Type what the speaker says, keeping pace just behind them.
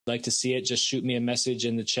like to see it, just shoot me a message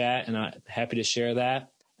in the chat and I'm happy to share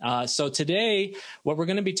that. So today, what we're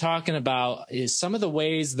going to be talking about is some of the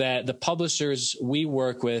ways that the publishers we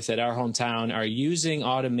work with at our hometown are using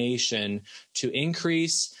automation to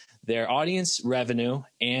increase their audience revenue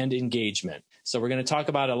and engagement. So we're going to talk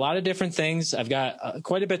about a lot of different things. I've got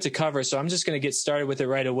quite a bit to cover, so I'm just going to get started with it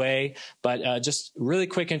right away. But just really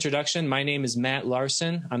quick introduction. My name is Matt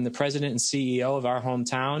Larson. I'm the president and CEO of our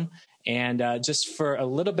hometown. And just for a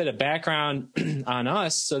little bit of background on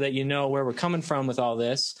us so that you know where we're coming from with all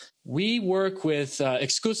this, we work with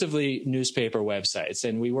exclusively newspaper websites,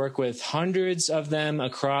 and we work with hundreds of them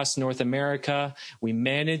across North America. We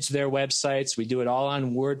manage their websites. We do it all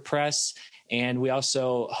on WordPress, and we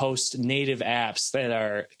also host native apps that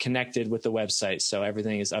are connected with the website, so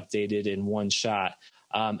everything is updated in one shot.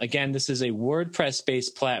 Again, this is a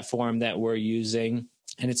WordPress-based platform that we're using,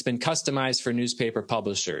 and it's been customized for newspaper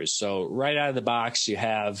publishers. So right out of the box, you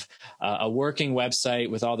have a working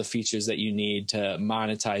website with all the features that you need to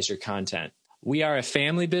monetize your content. We are a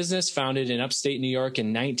family business founded in upstate New York in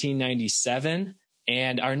 1997.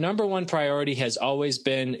 And our number one priority has always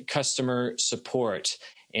been customer support.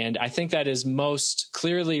 And I think that is most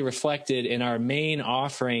clearly reflected in our main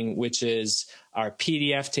offering, which is our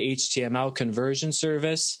PDF to HTML conversion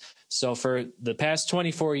service. So for the past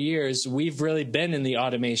 24 years, we've really been in the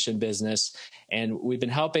automation business, and we've been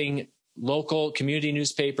helping local community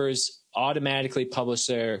newspapers automatically publish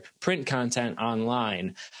their print content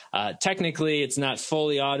online. Technically, it's not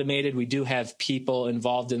fully automated. We do have people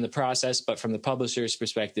involved in the process, but from the publisher's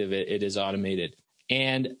perspective, it is automated.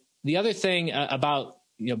 And the other thing about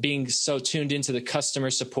being so tuned into the customer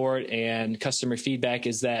support and customer feedback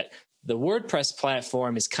is that the WordPress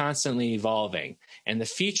platform is constantly evolving, and the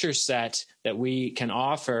feature set that we can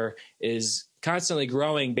offer is constantly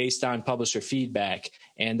growing based on publisher feedback.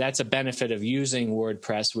 And that's a benefit of using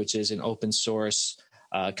WordPress, which is an open source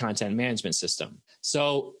content management system.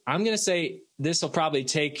 So I'm going to say this will probably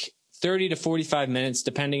take 30 to 45 minutes,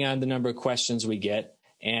 depending on the number of questions we get.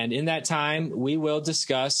 And in that time, we will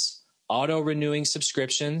discuss auto-renewing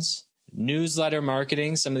subscriptions, newsletter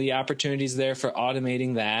marketing, some of the opportunities there for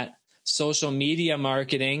automating that, social media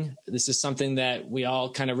marketing. This is something that we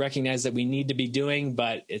all kind of recognize that we need to be doing,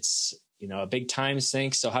 but it's a big time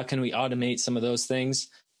sink. So how can we automate some of those things?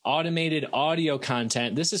 Automated audio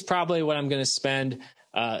content. This is probably what I'm going to spend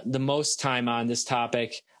the most time on this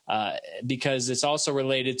topic because it's also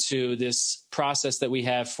related to this process that we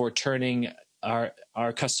have for turning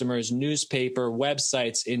our customers' newspaper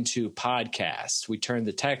websites into podcasts. We turn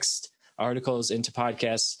the text articles into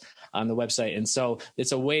podcasts on the website. And so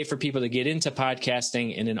it's a way for people to get into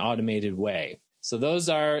podcasting in an automated way. So those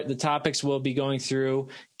are the topics we'll be going through.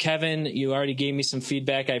 Kevin, you already gave me some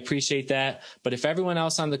feedback. I appreciate that. But if everyone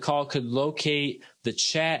else on the call could locate the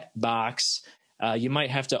chat box, you might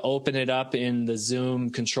have to open it up in the Zoom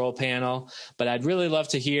control panel. But I'd really love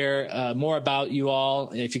to hear more about you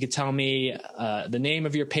all. If you could tell me the name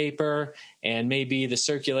of your paper and maybe the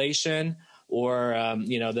circulation, or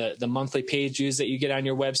the monthly page views that you get on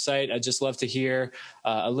your website. I'd just love to hear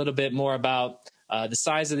a little bit more about the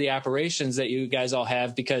size of the operations that you guys all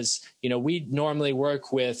have, because we normally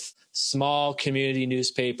work with small community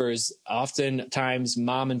newspapers, oftentimes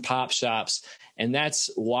mom and pop shops, and that's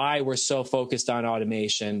why we're so focused on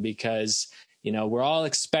automation, because we're all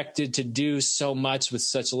expected to do so much with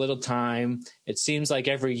such little time. It seems like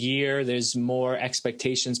every year there's more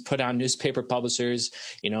expectations put on newspaper publishers,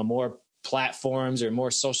 more platforms or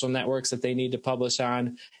more social networks that they need to publish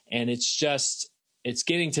on. And it's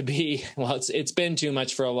getting to be, it's been too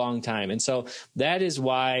much for a long time. And so that is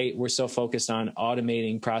why we're so focused on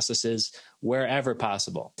automating processes wherever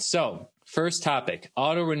possible. So first topic,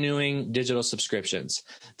 auto-renewing digital subscriptions.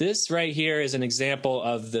 This right here is an example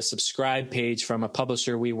of the subscribe page from a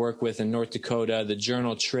publisher we work with in North Dakota, the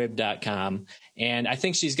journaltrib.com. And I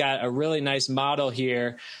think she's got a really nice model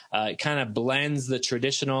here. It kind of blends the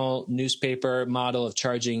traditional newspaper model of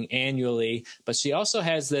charging annually, but she also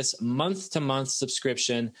has this month-to-month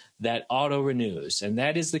subscription that auto-renews, and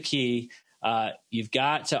that is the key. You've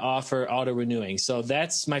got to offer auto-renewing. So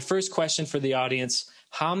that's my first question for the audience.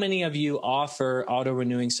 How many of you offer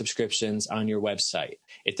auto-renewing subscriptions on your website?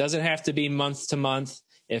 It doesn't have to be month to month.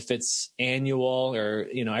 If it's annual or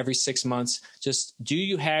every 6 months, just do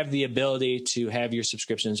you have the ability to have your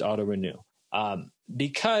subscriptions auto-renew?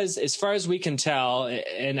 Because as far as we can tell,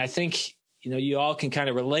 and I think you all can kind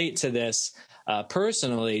of relate to this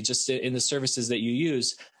personally, just in the services that you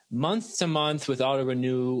use, month to month with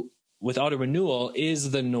auto-renewal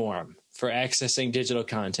is the norm for accessing digital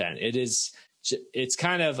content. It is it's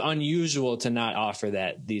kind of unusual to not offer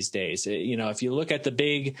that these days. If you look at the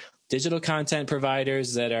big digital content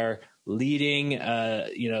providers that are leading,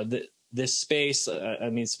 this space,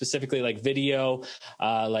 specifically like video,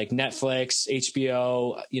 like Netflix,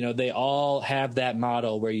 HBO, they all have that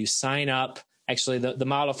model where you sign up. Actually, the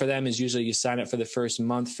model for them is usually you sign up for the first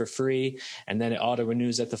month for free, and then it auto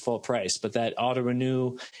renews at the full price. But that auto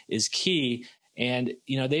renew is key. And,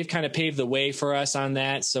 they've kind of paved the way for us on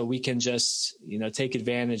that, so we can just, take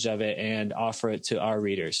advantage of it and offer it to our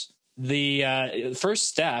readers. The first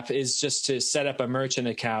step is just to set up a merchant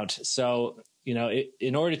account. So,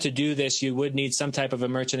 in order to do this, you would need some type of a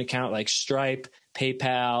merchant account like Stripe,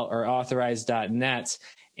 PayPal, or Authorize.net.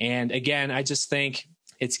 And again, I just think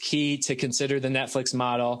it's key to consider the Netflix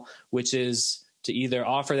model, which is to either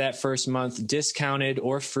offer that first month discounted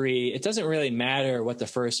or free. It doesn't really matter what the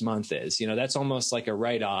first month is. That's almost like a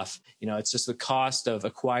write-off. It's just the cost of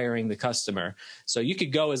acquiring the customer. So you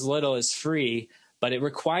could go as little as free, but it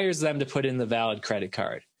requires them to put in the valid credit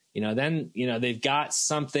card. Then they've got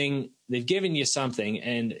something, they've given you something,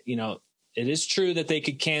 and, it is true that they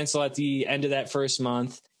could cancel at the end of that first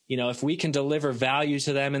month. If we can deliver value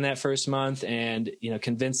to them in that first month and,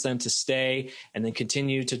 convince them to stay and then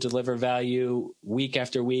continue to deliver value week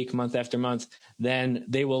after week, month after month, then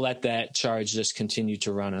they will let that charge just continue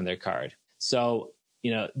to run on their card. So,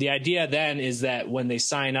 the idea then is that when they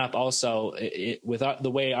sign up also, with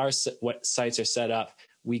the way our sites are set up,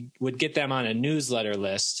 we would get them on a newsletter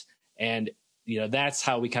list, and that's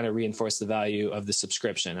how we kind of reinforce the value of the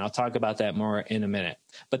subscription. I'll talk about that more in a minute.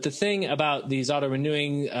 But the thing about these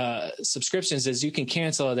auto-renewing subscriptions is you can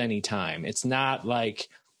cancel at any time. It's not like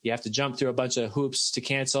you have to jump through a bunch of hoops to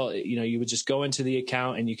cancel. You would just go into the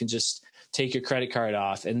account and you can just take your credit card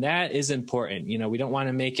off. And that is important. We don't want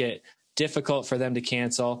to make it difficult for them to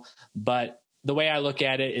cancel. But the way I look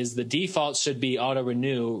at it is the default should be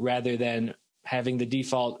auto-renew rather than having the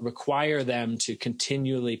default require them to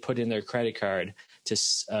continually put in their credit card to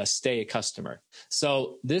stay a customer.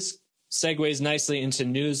 So this segues nicely into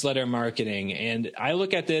newsletter marketing. And I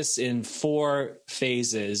look at this in 4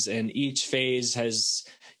 phases, and each phase has,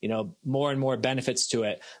 more and more benefits to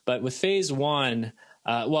it. But with phase 1,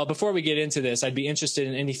 before we get into this, I'd be interested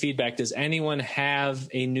in any feedback. Does anyone have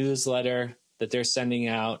a newsletter that they're sending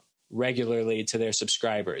out regularly to their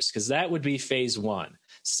subscribers? Because that would be phase 1.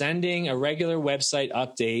 Sending a regular website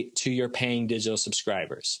update to your paying digital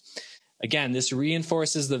subscribers. Again, this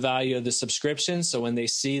reinforces the value of the subscription. So when they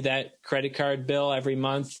see that credit card bill every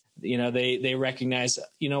month, they recognize,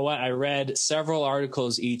 what, I read several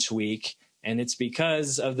articles each week, and it's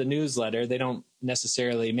because of the newsletter. They don't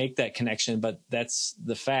necessarily make that connection, but that's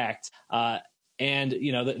the fact. And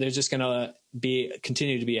they're just going to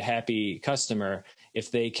continue to be a happy customer if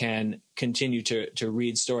they can continue to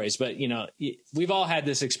read stories. But, we've all had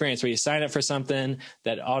this experience where you sign up for something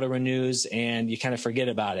that auto renews and you kind of forget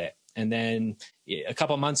about it. And then a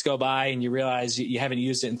couple of months go by and you realize you haven't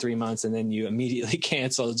used it in 3 months, and then you immediately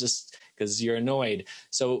cancel just because you're annoyed.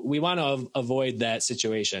 So we want to avoid that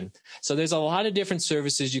situation. So there's a lot of different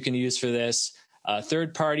services you can use for this.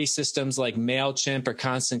 Third-party systems like MailChimp or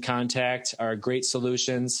Constant Contact are great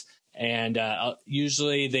solutions. And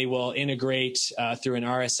usually they will integrate through an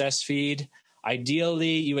RSS feed.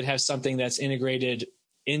 Ideally, you would have something that's integrated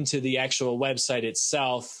into the actual website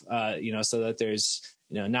itself, so that there's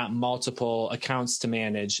not multiple accounts to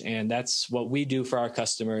manage. And that's what we do for our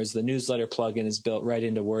customers. The newsletter plugin is built right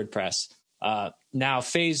into WordPress. Now,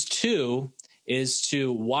 phase 2 is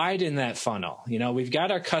to widen that funnel. We've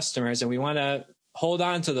got our customers and we want to hold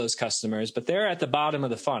on to those customers, but they're at the bottom of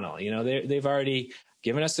the funnel. They've already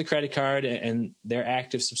given us the credit card and they're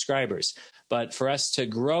active subscribers. But for us to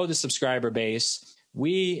grow the subscriber base,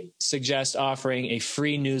 we suggest offering a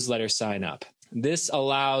free newsletter sign up. This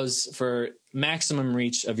allows for maximum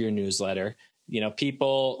reach of your newsletter.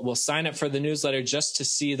 People will sign up for the newsletter just to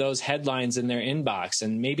see those headlines in their inbox,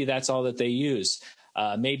 and maybe that's all that they use.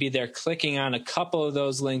 Maybe they're clicking on a couple of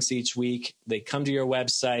those links each week. They come to your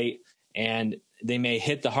website and they may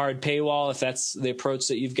hit the hard paywall if that's the approach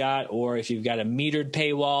that you've got, or if you've got a metered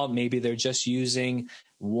paywall, maybe they're just using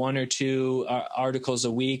 1 or 2 articles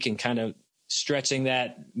a week and kind of stretching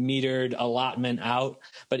that metered allotment out.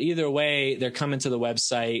 But either way, they're coming to the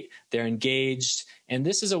website, they're engaged, and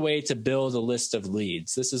this is a way to build a list of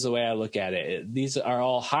leads. This is the way I look at it. These are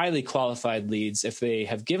all highly qualified leads. If they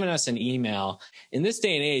have given us an email, in this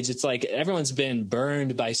day and age, it's like everyone's been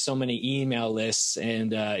burned by so many email lists,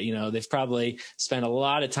 and they've probably spent a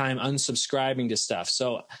lot of time unsubscribing to stuff.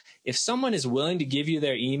 So if someone is willing to give you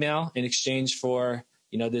their email in exchange for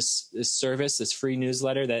this service, this free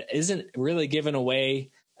newsletter that isn't really given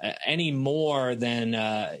away any more than,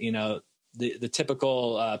 the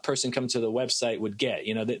typical person coming to the website would get.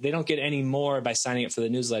 They don't get any more by signing up for the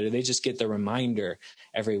newsletter. They just get the reminder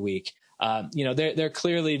every week. They're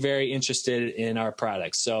clearly very interested in our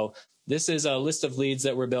products. So this is a list of leads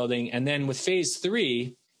that we're building. And then with phase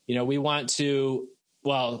 3, we want to,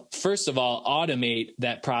 well, first of all, automate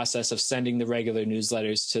that process of sending the regular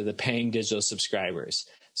newsletters to the paying digital subscribers.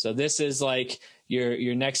 So this is like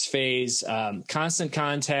your next phase. Constant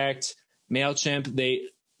Contact, MailChimp, they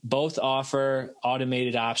both offer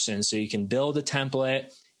automated options. So you can build a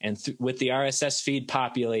template and with the RSS feed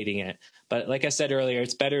populating it. But like I said earlier,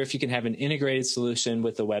 it's better if you can have an integrated solution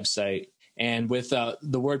with the website. And with the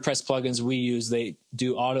WordPress plugins we use, they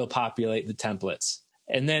do auto-populate the templates.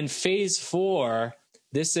 And then phase 4,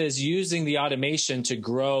 this is using the automation to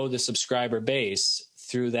grow the subscriber base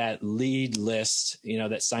through that lead list,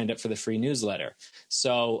 that signed up for the free newsletter.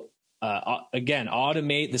 So again,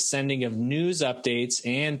 automate the sending of news updates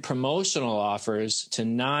and promotional offers to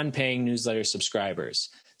non-paying newsletter subscribers.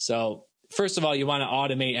 So first of all, you want to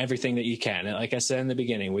automate everything that you can. And like I said in the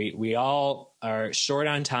beginning, we all are short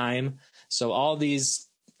on time. So all these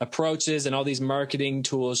approaches and all these marketing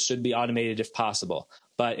tools should be automated if possible.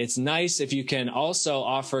 But it's nice if you can also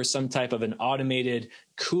offer some type of an automated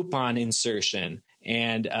coupon insertion.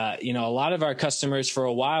 And, a lot of our customers for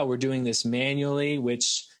a while were doing this manually,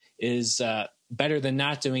 which is better than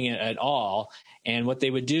not doing it at all. And what they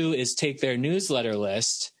would do is take their newsletter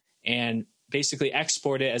list and basically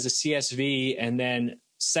export it as a CSV and then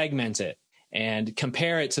segment it and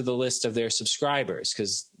compare it to the list of their subscribers,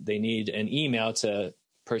 because they need an email to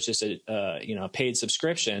purchase a paid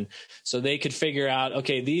subscription. So they could figure out,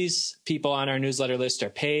 okay, these people on our newsletter list are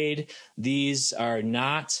paid, these are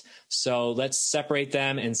not. So let's separate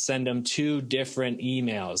them and send them 2 different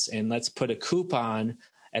emails, and let's put a coupon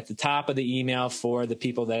at the top of the email for the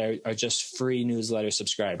people that are just free newsletter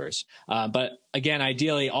subscribers. But again,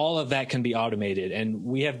 ideally, all of that can be automated. And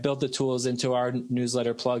we have built the tools into our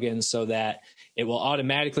newsletter plugins so that it will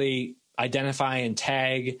automatically identify and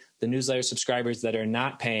tag the newsletter subscribers that are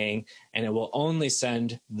not paying, and it will only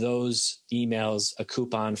send those emails a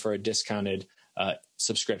coupon for a discounted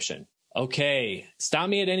subscription. Okay, stop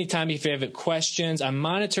me at any time if you have questions. I'm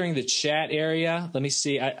monitoring the chat area. Let me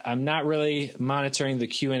see. I'm not really monitoring the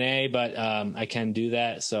Q&A, but I can do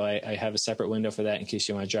that. So I have a separate window for that in case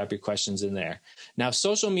you want to drop your questions in there. Now,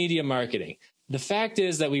 social media marketing. The fact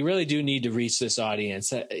is that we really do need to reach this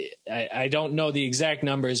audience. I don't know the exact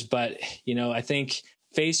numbers, but I think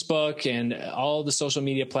Facebook and all the social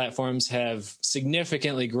media platforms have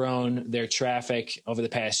significantly grown their traffic over the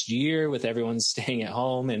past year with everyone staying at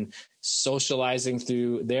home and socializing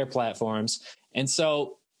through their platforms. And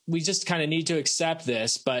so we just kind of need to accept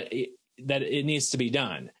this, but that it needs to be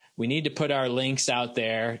done. We need to put our links out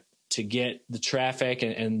there to get the traffic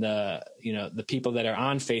and the people that are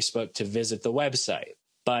on Facebook to visit the website.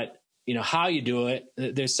 But how you do it,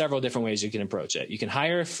 there's several different ways you can approach it. You can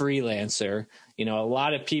hire a freelancer. A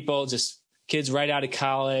lot of people, just kids right out of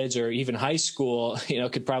college or even high school,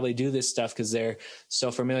 could probably do this stuff because they're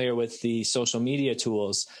so familiar with the social media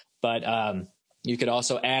tools. But you could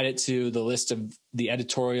also add it to the list of the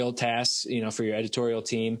editorial tasks, for your editorial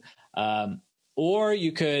team. Or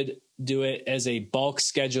you could do it as a bulk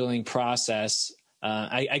scheduling process.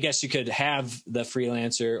 I guess you could have the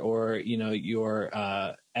freelancer or,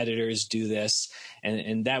 your editors do this,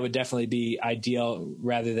 and that would definitely be ideal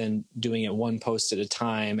rather than doing it one post at a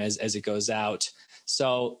time as it goes out.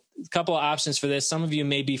 So a couple of options for this. Some of you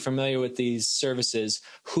may be familiar with these services.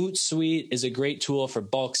 Hootsuite is a great tool for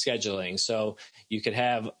bulk scheduling. So you could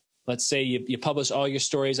have, let's say you publish all your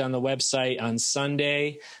stories on the website on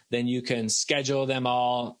Sunday, then you can schedule them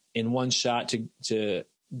all in one shot to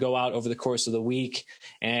go out over the course of the week.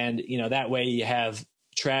 And, that way you have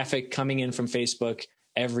traffic coming in from Facebook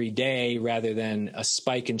every day rather than a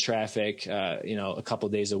spike in traffic, a couple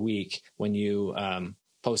of days a week when you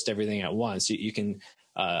post everything at once. You can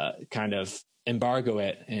kind of embargo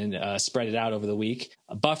it and spread it out over the week.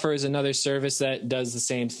 Buffer is another service that does the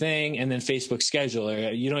same thing. And then Facebook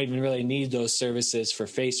Scheduler. You don't even really need those services for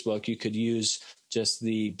Facebook. You could use just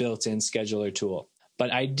the built-in scheduler tool.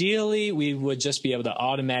 But ideally, we would just be able to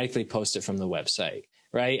automatically post it from the website,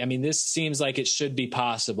 right? I mean, this seems like it should be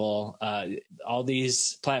possible. All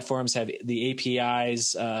these platforms have the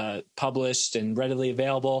APIs published and readily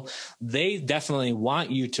available. They definitely want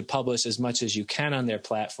you to publish as much as you can on their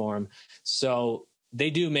platform. So they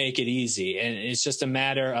do make it easy. And it's just a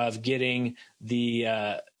matter of getting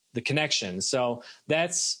the connection. So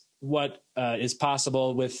that's what is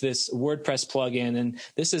possible with this WordPress plugin. And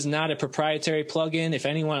this is not a proprietary plugin. If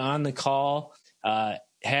anyone on the call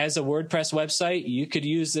has a WordPress website, you could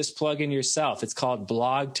use this plugin yourself. It's called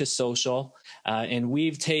Blog to Social. And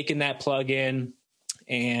we've taken that plugin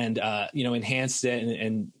and, enhanced it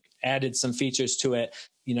and added some features to it.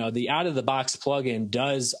 The out of the box plugin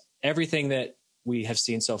does everything that we have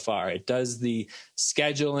seen so far. It does the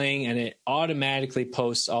scheduling, and it automatically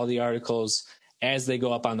posts all the articles as they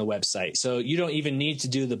go up on the website. So you don't even need to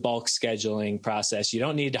do the bulk scheduling process. You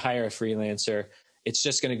don't need to hire a freelancer. It's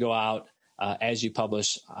just going to go out as you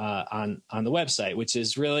publish on the website, which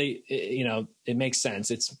is really, it makes sense.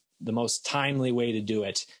 It's the most timely way to do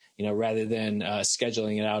it, rather than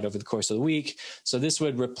scheduling it out over the course of the week. So this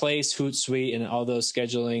would replace Hootsuite and all those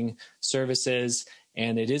scheduling services.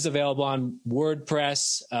 And it is available on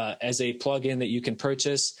WordPress as a plugin that you can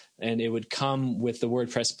purchase. And it would come with the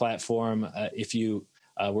WordPress platform if you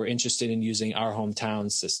were interested in using our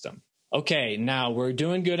hometown system. Okay, now we're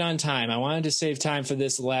doing good on time. I wanted to save time for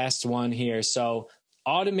this last one here. So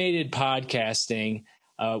automated podcasting,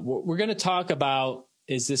 we're going to talk about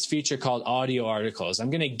is this feature called audio articles. I'm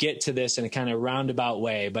going to get to this in a kind of roundabout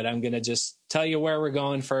way, but I'm going to just tell you where we're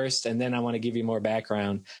going first, and then I want to give you more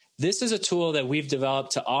background. This is a tool that we've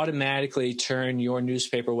developed to automatically turn your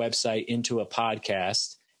newspaper website into a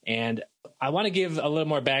podcast. And I want to give a little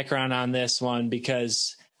more background on this one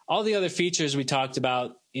because all the other features we talked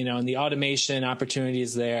about, and the automation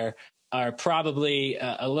opportunities there are probably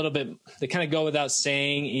a little bit, they kind of go without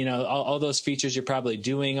saying, all those features you're probably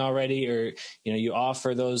doing already, or, you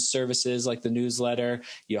offer those services like the newsletter,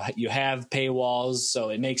 you have paywalls. So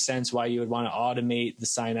it makes sense why you would want to automate the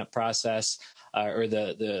sign up process or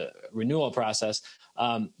the renewal process.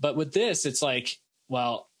 But with this, it's like,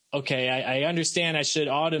 well, okay, I understand I should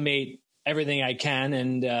automate everything I can.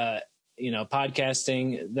 And,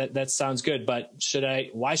 podcasting, that sounds good, but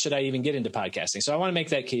why should I even get into podcasting? So I want to make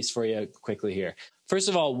that case for you quickly here. First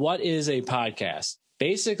of all, what is a podcast?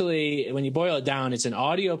 Basically, when you boil it down, it's an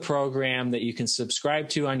audio program that you can subscribe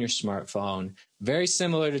to on your smartphone, very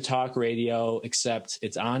similar to talk radio, except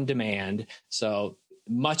it's on demand. So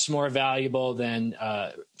much more valuable than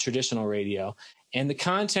traditional radio. And the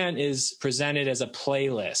content is presented as a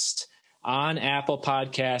playlist on Apple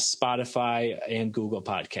Podcasts, Spotify, and Google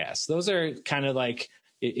Podcasts. Those are kind of like,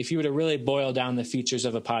 if you were to really boil down the features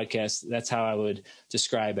of a podcast, that's how I would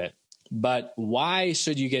describe it. But why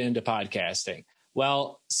should you get into podcasting?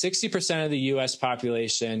 Well, 60% of the US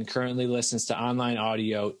population currently listens to online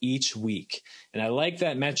audio each week. And I like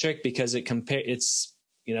that metric because it's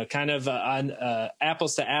kind of on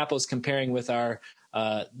apples to apples comparing with our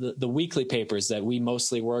the weekly papers that we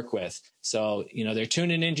mostly work with. So, they're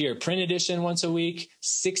tuning into your print edition once a week.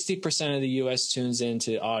 60% of the US tunes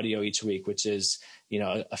into audio each week, which is,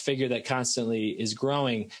 a figure that constantly is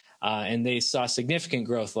growing. And they saw significant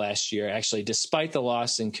growth last year, actually, despite the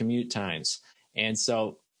loss in commute times. And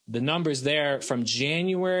so the numbers there from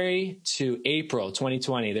January to April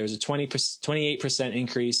 2020, there was a 28%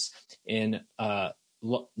 increase in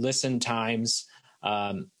listen times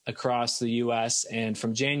across the U.S. And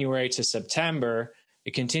from January to September,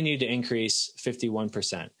 it continued to increase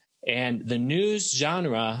 51%. And the news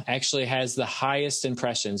genre actually has the highest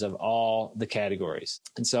impressions of all the categories.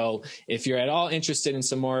 And so if you're at all interested in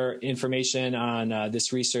some more information on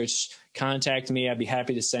this research, contact me. I'd be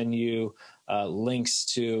happy to send you links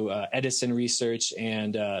to Edison Research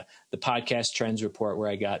and the Podcast Trends Report where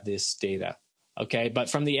I got this data. Okay, but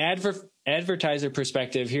from the advertiser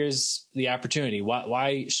perspective, here's the opportunity.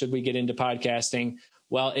 Why should we get into podcasting?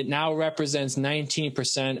 Well, it now represents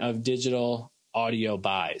 19% of digital audio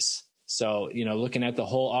buys. So, looking at the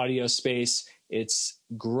whole audio space, it's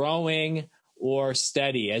growing or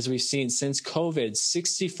steady. As we've seen since COVID,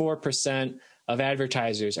 64% of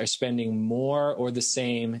advertisers are spending more or the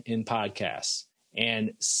same in podcasts.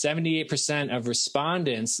 And 78% of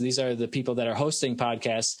respondents, these are the people that are hosting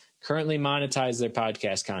podcasts, currently monetize their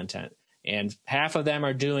podcast content. And half of them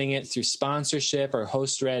are doing it through sponsorship or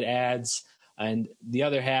host-read ads. And the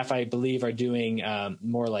other half, I believe, are doing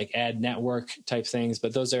more like ad network type things.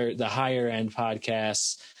 But those are the higher end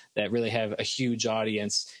podcasts that really have a huge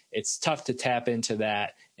audience. It's tough to tap into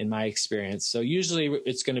that in my experience. So usually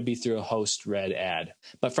it's going to be through a host-read ad.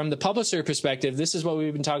 But from the publisher perspective, this is what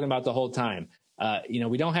we've been talking about the whole time.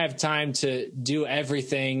 We don't have time to do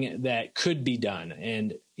everything that could be done.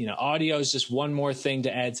 And, audio is just one more thing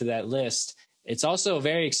to add to that list. It's also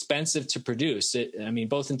very expensive to produce.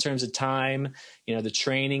 Both in terms of time, the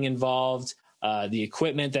training involved, the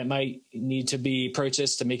equipment that might need to be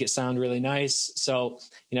purchased to make it sound really nice. So,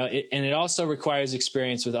 it also requires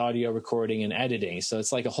experience with audio recording and editing. So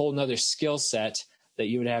it's like a whole nother skill set that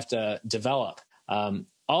you would have to develop.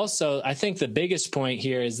 also, I think the biggest point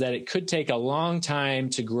here is that it could take a long time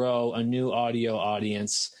to grow a new audio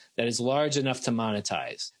audience that is large enough to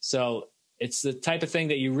monetize. So it's the type of thing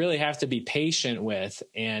that you really have to be patient with.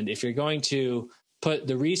 And if you're going to put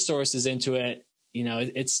the resources into it,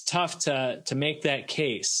 it's tough to make that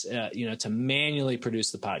case, to manually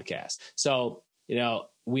produce the podcast. So,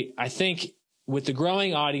 I think with the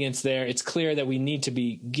growing audience there, it's clear that we need to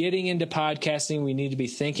be getting into podcasting. We need to be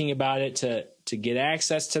thinking about it to get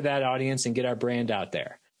access to that audience and get our brand out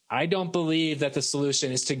there. I don't believe that the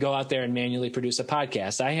solution is to go out there and manually produce a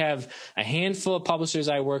podcast. I have a handful of publishers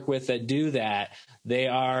I work with that do that. They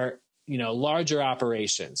are, larger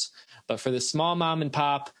operations. But for the small mom and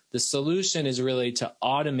pop, the solution is really to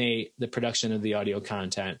automate the production of the audio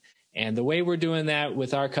content. And the way we're doing that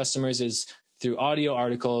with our customers is through audio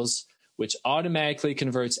articles, which automatically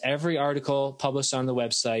converts every article published on the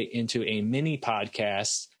website into a mini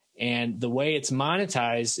podcast. And the way it's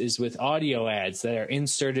monetized is with audio ads that are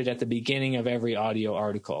inserted at the beginning of every audio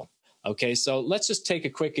article. Okay, so let's just take a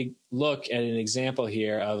quick look at an example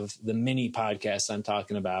here of the mini podcast I'm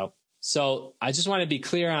talking about. So I just want to be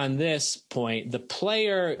clear on this point. The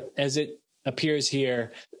player, as it appears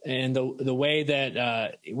here, and the way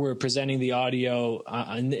that we're presenting the audio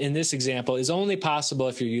in this example is only possible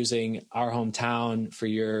if you're using Our Hometown for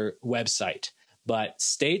your website. But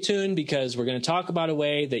stay tuned, because we're going to talk about a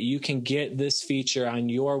way that you can get this feature on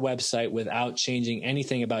your website without changing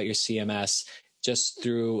anything about your CMS, just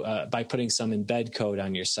through by putting some embed code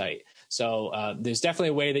on your site. So there's definitely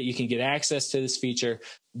a way that you can get access to this feature.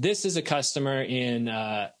 This is a customer in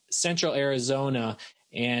Central Arizona,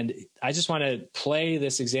 and I just want to play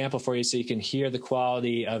this example for you so you can hear the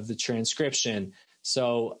quality of the transcription.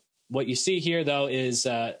 So what you see here, though, is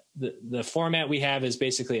the format we have is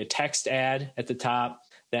basically a text ad at the top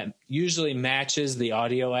that usually matches the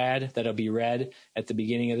audio ad that'll be read at the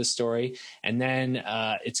beginning of the story. And then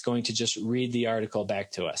it's going to just read the article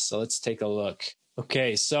back to us. So let's take a look.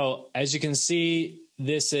 Okay, so as you can see,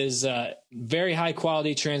 this is a very high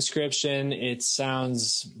quality transcription. It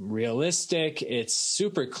sounds realistic. It's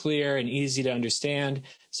super clear and easy to understand.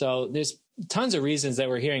 So there's tons of reasons that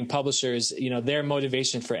we're hearing publishers, their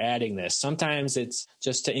motivation for adding this. Sometimes it's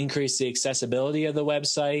just to increase the accessibility of the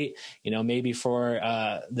website, maybe for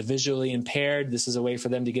the visually impaired. This is a way for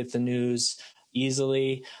them to get the news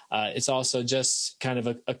easily. It's also just kind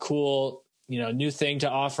of a cool new thing to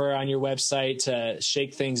offer on your website to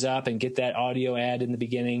shake things up and get that audio ad in the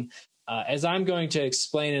beginning. As I'm going to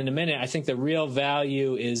explain in a minute, I think the real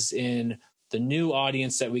value is in the new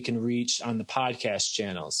audience that we can reach on the podcast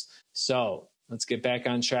channels. So let's get back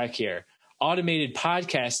on track here. Automated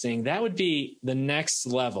podcasting, that would be the next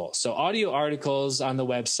level. So audio articles on the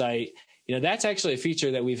website, that's actually a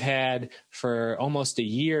feature that we've had for almost a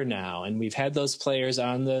year now. And we've had those players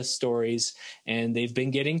on the stories and they've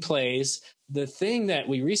been getting plays. The thing that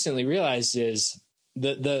we recently realized is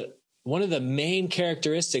one of the main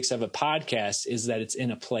characteristics of a podcast is that it's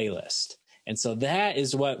in a playlist. And so that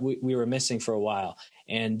is what we were missing for a while.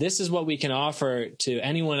 And this is what we can offer to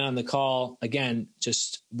anyone on the call. Again,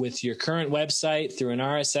 just with your current website through an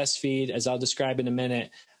RSS feed, as I'll describe in a minute,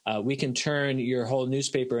 we can turn your whole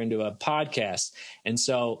newspaper into a podcast. And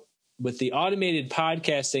so with the automated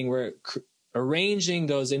podcasting, we're arranging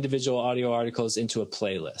those individual audio articles into a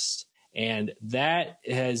playlist. And that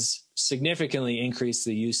has significantly increased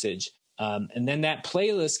the usage. And then that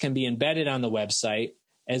playlist can be embedded on the website,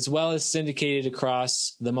 as well as syndicated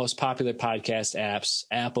across the most popular podcast apps,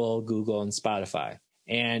 Apple, Google, and Spotify.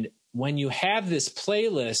 And when you have this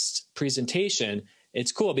playlist presentation,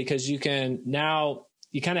 it's cool because you kind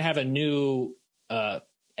of have a new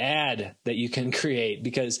ad that you can create,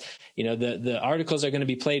 because the articles are going to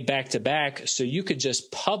be played back to back. So you could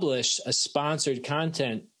just publish a sponsored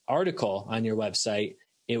content article on your website.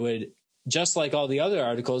 It would, just like all the other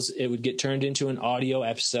articles, it would get turned into an audio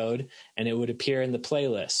episode and it would appear in the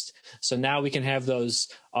playlist. So now we can have those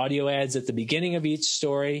audio ads at the beginning of each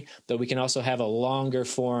story, but we can also have a longer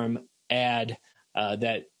form ad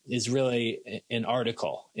that is really an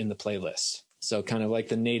article in the playlist. So kind of like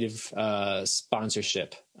the native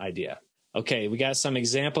sponsorship idea. Okay, we got some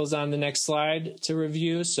examples on the next slide to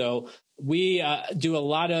review. So we do a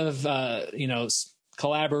lot of,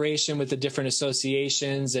 collaboration with the different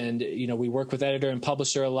associations, and we work with editor and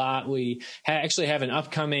publisher a lot. We actually have an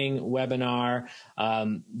upcoming webinar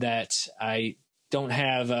that I don't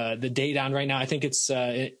have the date on right now. I think it's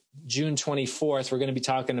June 24th. We're going to be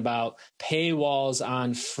talking about paywalls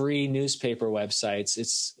on free newspaper websites.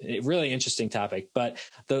 It's a really interesting topic. But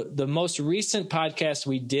the most recent podcast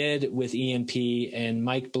we did with ENP and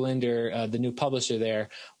Mike Blinder, the new publisher there,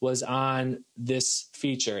 was on this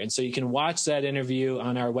feature. And so you can watch that interview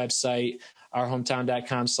on our website,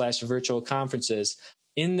 ourhometown.com/virtual conferences.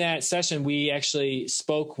 In that session, we actually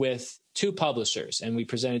spoke with two publishers and we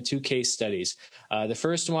presented two case studies. The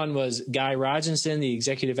first one was Guy Rogenson, the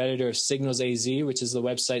executive editor of Signals AZ, which is the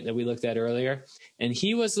website that we looked at earlier. And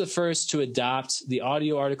he was the first to adopt the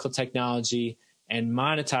audio article technology and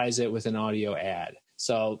monetize it with an audio ad.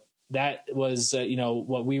 So that was,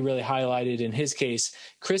 what we really highlighted in his case.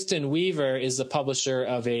 Kristen Weaver is the publisher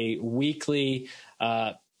of a weekly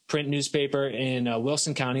print newspaper in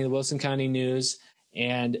Wilson County, the Wilson County News.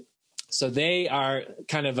 And so they are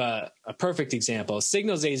kind of a perfect example.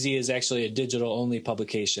 Signals AZ is actually a digital-only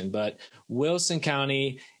publication, but Wilson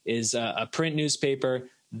County is a print newspaper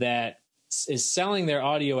that is selling their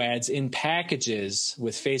audio ads in packages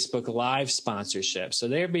with Facebook Live sponsorship. So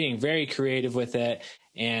they're being very creative with it,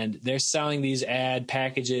 and they're selling these ad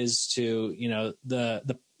packages to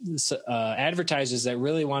the advertisers that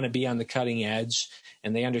really want to be on the cutting edge,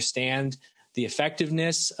 and they understand the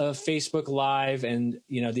effectiveness of Facebook Live and,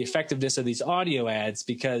 the effectiveness of these audio ads,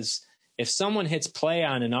 because if someone hits play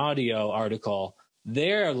on an audio article,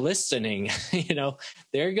 they're listening,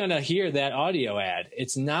 they're going to hear that audio ad.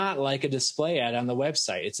 It's not like a display ad on the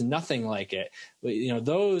website. It's nothing like it.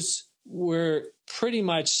 Those were pretty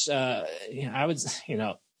much,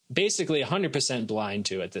 basically 100% blind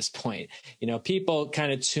to at this point. People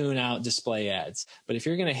kind of tune out display ads. But if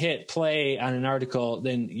you're going to hit play on an article,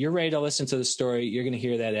 then you're ready to listen to the story. You're going to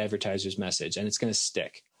hear that advertiser's message, and it's going to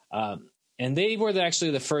stick. And they were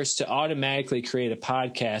actually the first to automatically create a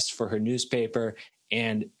podcast for her newspaper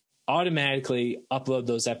and automatically upload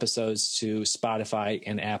those episodes to Spotify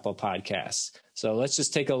and Apple Podcasts. So let's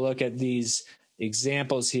just take a look at these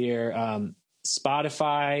examples here.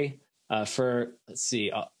 Spotify,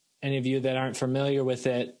 any of you that aren't familiar with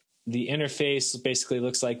it, the interface basically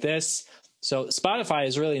looks like this. So Spotify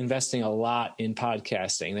is really investing a lot in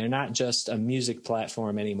podcasting. They're not just a music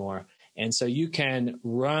platform anymore. And so you can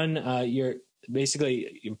run your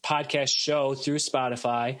podcast show through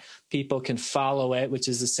Spotify. People can follow it, which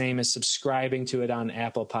is the same as subscribing to it on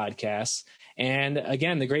Apple Podcasts. And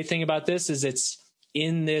again, the great thing about this is it's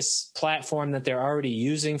in this platform that they're already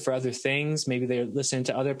using for other things. Maybe they're listening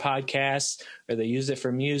to other podcasts or they use it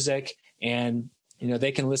for music, and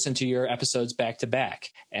they can listen to your episodes back to back.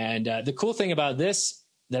 And the cool thing about this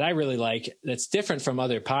that I really like, that's different from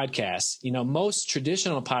other podcasts, most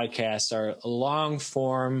traditional podcasts are long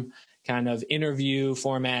form kind of interview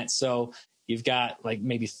format. So you've got like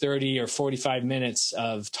maybe 30 or 45 minutes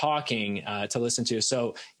of talking to listen to.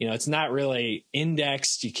 So, it's not really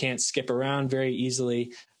indexed. You can't skip around very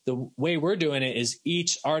easily. The way we're doing it is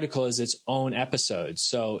each article is its own episode.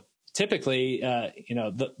 So typically,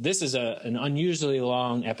 this is an unusually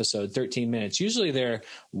long episode, 13 minutes. Usually they're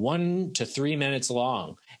 1 to 3 minutes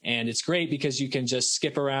long. And it's great because you can just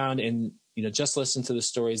skip around and, just listen to the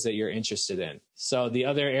stories that you're interested in. So the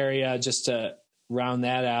other area, just to round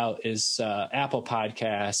that out, is Apple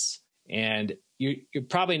Podcasts. And you're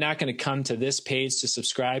probably not going to come to this page to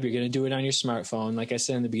subscribe. You're going to do it on your smartphone. Like I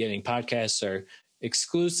said in the beginning, podcasts are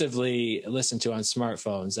exclusively listened to on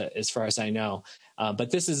smartphones, as far as I know.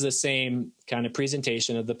 But this is the same kind of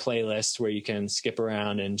presentation of the playlist where you can skip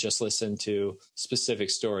around and just listen to specific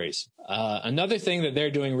stories. Another thing that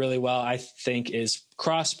they're doing really well, I think, is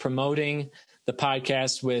cross-promoting the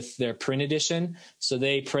podcast with their print edition. So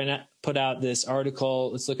they put out this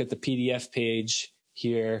article. Let's look at the PDF page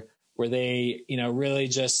here, where they, really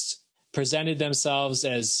just presented themselves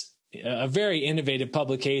as a very innovative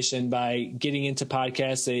publication by getting into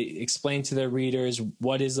podcasts. They explained to their readers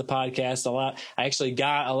what is the podcast. I actually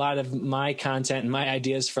got a lot of my content and my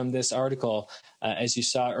ideas from this article, as you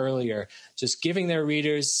saw earlier, just giving their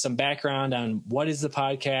readers some background on what is the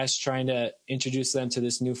podcast, trying to introduce them to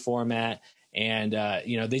this new format. And,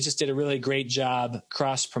 they just did a really great job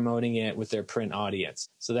cross-promoting it with their print audience.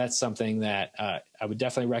 So that's something that I would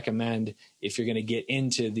definitely recommend if you're going to get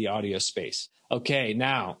into the audio space. Okay,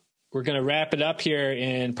 now we're going to wrap it up here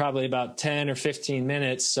in probably about 10 or 15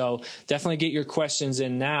 minutes. So definitely get your questions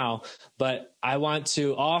in now. But I want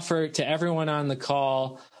to offer to everyone on the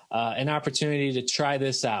call an opportunity to try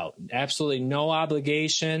this out. Absolutely no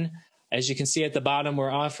obligation. As you can see at the bottom, we're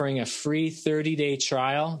offering a free 30-day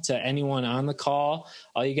trial to anyone on the call.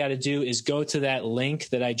 All you got to do is go to that link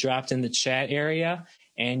that I dropped in the chat area,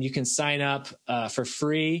 and you can sign up for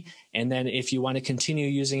free. And then if you want to continue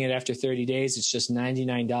using it after 30 days, it's just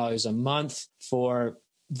 $99 a month for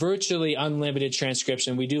virtually unlimited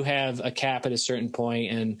transcription. We do have a cap at a certain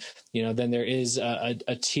point, and then there is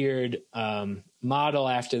a tiered model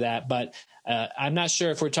after that. But I'm not sure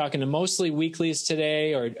if we're talking to mostly weeklies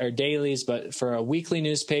today or dailies, but for a weekly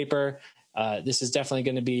newspaper, this is definitely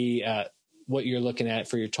going to be what you're looking at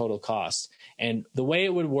for your total cost. And the way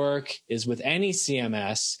it would work is with any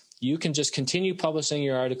CMS, you can just continue publishing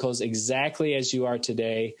your articles exactly as you are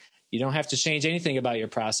today. You don't have to change anything about your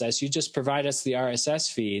process. You just provide us the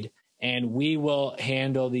RSS feed, and we will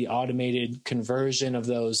handle the automated conversion of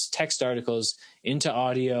those text articles into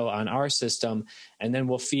audio on our system. And then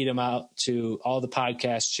we'll feed them out to all the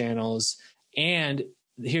podcast channels. And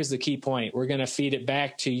here's the key point. We're going to feed it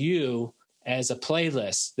back to you as a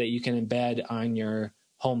playlist that you can embed on your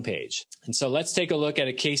homepage. And so let's take a look at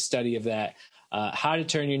a case study of that, how to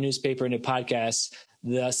turn your newspaper into podcasts.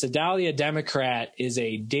 The Sedalia Democrat is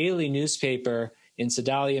a daily newspaper in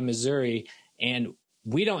Sedalia, Missouri, and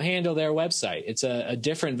we don't handle their website. It's a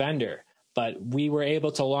different vendor, but we were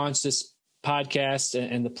able to launch this podcast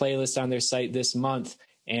and the playlist on their site this month.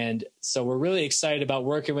 And so we're really excited about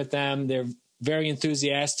working with them. They're very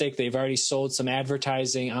enthusiastic. They've already sold some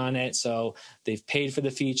advertising on it, so they've paid for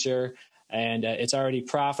the feature, and it's already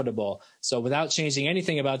profitable. So without changing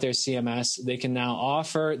anything about their CMS, they can now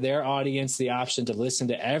offer their audience the option to listen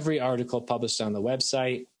to every article published on the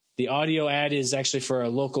website. The audio ad is actually for a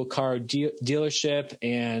local car dealership,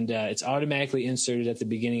 and it's automatically inserted at the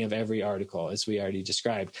beginning of every article, as we already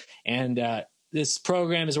described. And this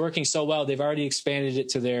program is working so well, they've already expanded it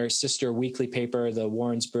to their sister weekly paper, the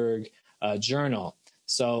Warrensburg Journal.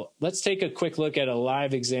 So let's take a quick look at a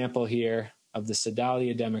live example here of the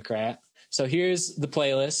Sedalia Democrat. So here's the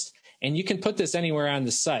playlist, and you can put this anywhere on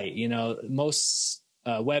the site. Most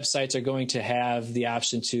websites are going to have the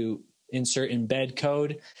option to insert embed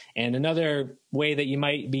code. And another way that you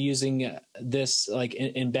might be using this, like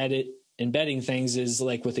embedding things, is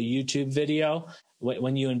like with a YouTube video.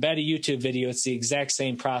 When you embed a YouTube video, it's the exact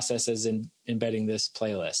same process as in embedding this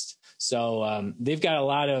playlist. So they've got a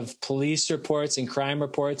lot of police reports and crime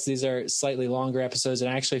reports. These are slightly longer episodes, and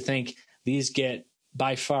I actually think these get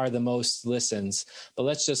by far the most listens. But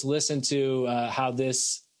let's just listen to how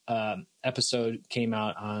this episode came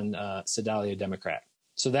out on Sedalia Democrat.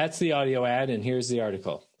 So that's the audio ad, and here's the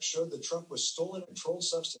article. Showed the truck was stolen controlled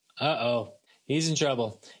substance. Uh-oh, he's in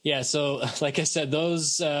trouble. Yeah, so like I said,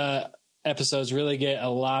 those episodes really get a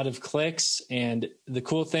lot of clicks. And the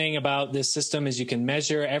cool thing about this system is you can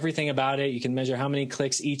measure everything about it. You can measure how many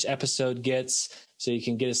clicks each episode gets, so you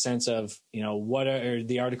can get a sense of, what are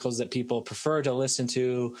the articles that people prefer to listen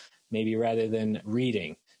to, maybe rather than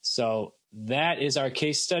reading. So that is our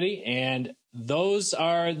case study. And those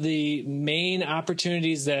are the main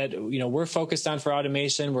opportunities that, we're focused on for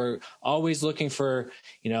automation. We're always looking for,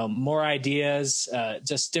 more ideas,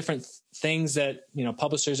 just different things that,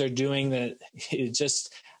 publishers are doing that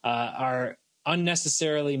just are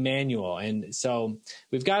unnecessarily manual. And so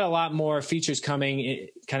we've got a lot more features coming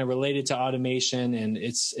kind of related to automation. And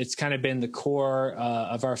it's kind of been the core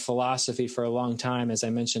of our philosophy for a long time, as I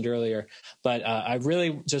mentioned earlier. But I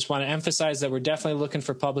really just want to emphasize that we're definitely looking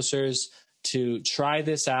for publishers to try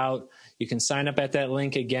this out. You can sign up at that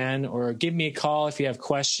link again, or give me a call if you have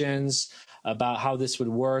questions about how this would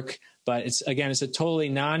work. But it's a totally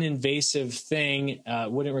non-invasive thing.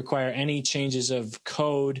 Wouldn't require any changes of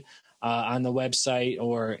code on the website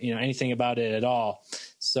or anything about it at all.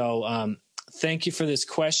 So thank you for this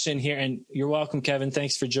question here, and you're welcome, Kevin.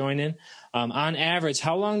 Thanks for joining. On average,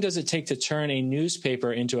 how long does it take to turn a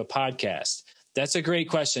newspaper into a podcast? That's a great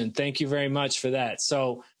question. Thank you very much for that.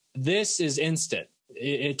 So this is instant.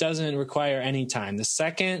 It doesn't require any time. The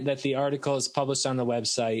second that the article is published on the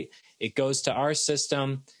website, it goes to our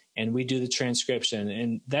system and we do the transcription.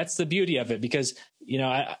 And that's the beauty of it, because,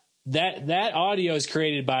 that audio is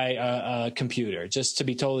created by a computer, just to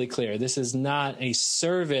be totally clear. This is not a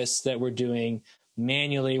service that we're doing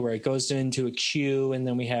manually where it goes into a queue and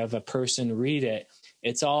then we have a person read it.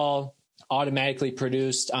 It's all automatically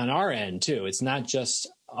produced on our end too. It's not just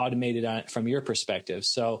automated from your perspective.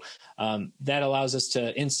 So that allows us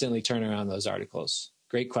to instantly turn around those articles.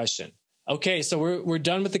 Great question. Okay, so we're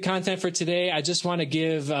done with the content for today. I just want to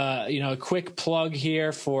give a quick plug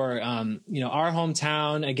here for our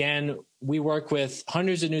hometown. Again, we work with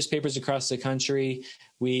hundreds of newspapers across the country.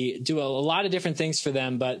 We do a lot of different things for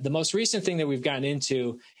them, but the most recent thing that we've gotten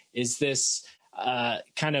into is this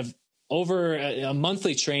kind of over a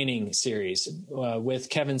monthly training series with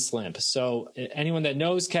Kevin Slimp. So anyone that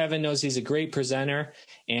knows Kevin knows he's a great presenter,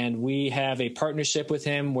 and we have a partnership with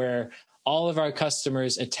him where all of our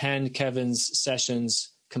customers attend Kevin's sessions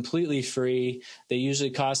completely free. They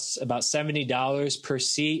usually cost about $70 per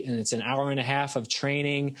seat, and it's an hour and a half of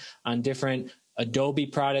training on different Adobe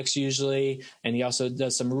products usually. And he also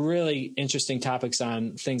does some really interesting topics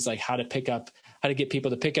on things like how to get people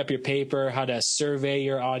to pick up your paper, how to survey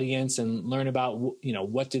your audience and learn about,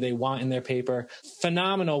 what do they want in their paper.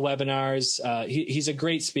 Phenomenal webinars. He's a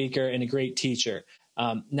great speaker and a great teacher.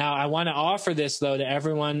 Now, I want to offer this, though, to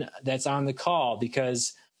everyone that's on the call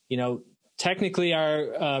because, technically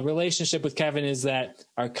our relationship with Kevin is that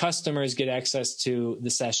our customers get access to the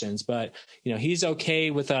sessions, but, he's okay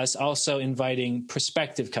with us also inviting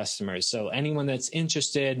prospective customers. So anyone that's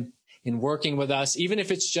interested in working with us, even if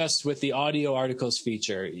it's just with the audio articles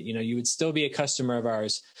feature, you would still be a customer of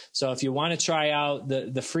ours. So if you want to try out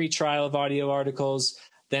the free trial of audio articles,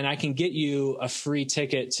 then I can get you a free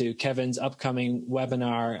ticket to Kevin's upcoming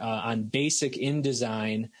webinar on Basic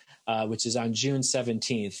InDesign, which is on June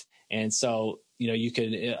 17th. And so, you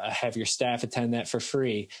could have your staff attend that for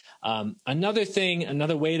free. Another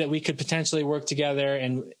way that we could potentially work together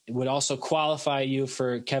and would also qualify you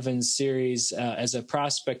for Kevin's series as a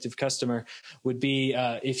prospective customer would be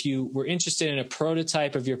if you were interested in a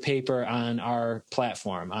prototype of your paper on our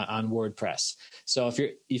platform on WordPress. So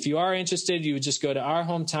if you are interested, you would just go to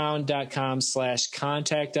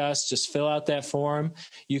ourhometown.com/contact us. Just fill out that form.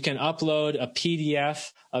 You can upload a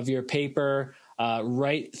PDF of your paper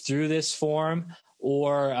right through this form,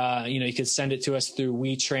 or you could send it to us through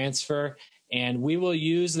WeTransfer, and we will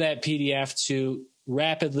use that PDF to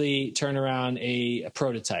rapidly turn around a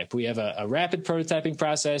prototype. We have a rapid prototyping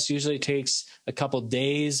process. Usually it takes a couple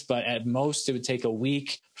days, but at most it would take a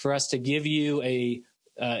week for us to give you a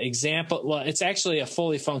example. Well, it's actually a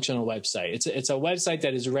fully functional website. It's a website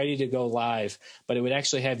that is ready to go live, but it would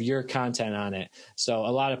actually have your content on it. So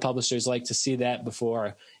a lot of publishers like to see that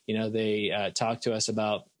before they talk to us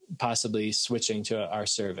about possibly switching to our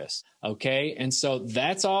service. Okay. And so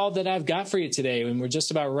that's all that I've got for you today. And we're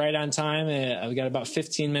just about right on time. I've got about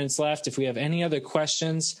 15 minutes left. If we have any other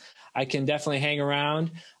questions, I can definitely hang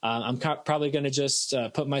around. I'm probably going to just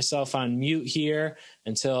put myself on mute here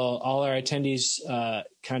until all our attendees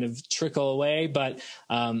kind of trickle away. But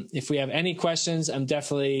if we have any questions, I'm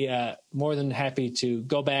definitely more than happy to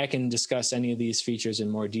go back and discuss any of these features in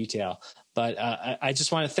more detail. But I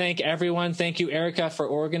just want to thank everyone. Thank you, Erica, for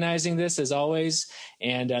organizing this as always.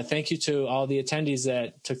 And thank you to all the attendees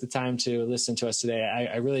that took the time to listen to us today.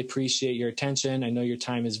 I really appreciate your attention. I know your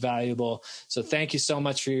time is valuable. So thank you so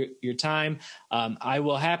much for your time. I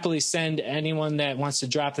will happily send anyone that wants to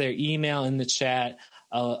drop their email in the chat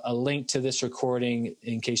a link to this recording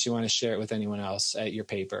in case you want to share it with anyone else at your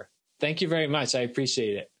paper. Thank you very much. I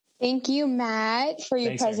appreciate it. Thank you, Matt, for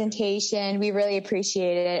your presentation. Erica. We really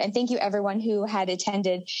appreciate it. And thank you, everyone who had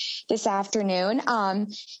attended this afternoon.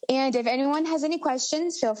 And if anyone has any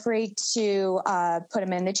questions, feel free to put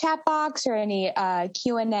them in the chat box or any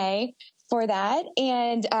Q&A for that.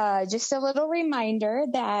 And just a little reminder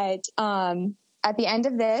that at the end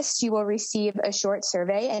of this, you will receive a short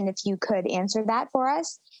survey. And if you could answer that for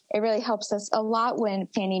us, it really helps us a lot when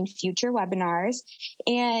planning future webinars.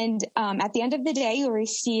 And at the end of the day, you'll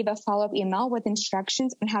receive a follow-up email with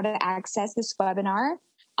instructions on how to access this webinar,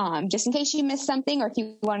 just in case you missed something or if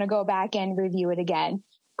you want to go back and review it again.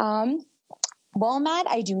 Well, Matt,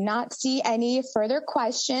 I do not see any further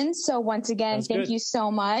questions. So once again, thank you so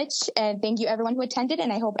much. And thank you everyone who attended.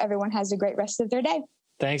 And I hope everyone has a great rest of their day.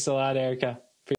 Thanks a lot, Erica.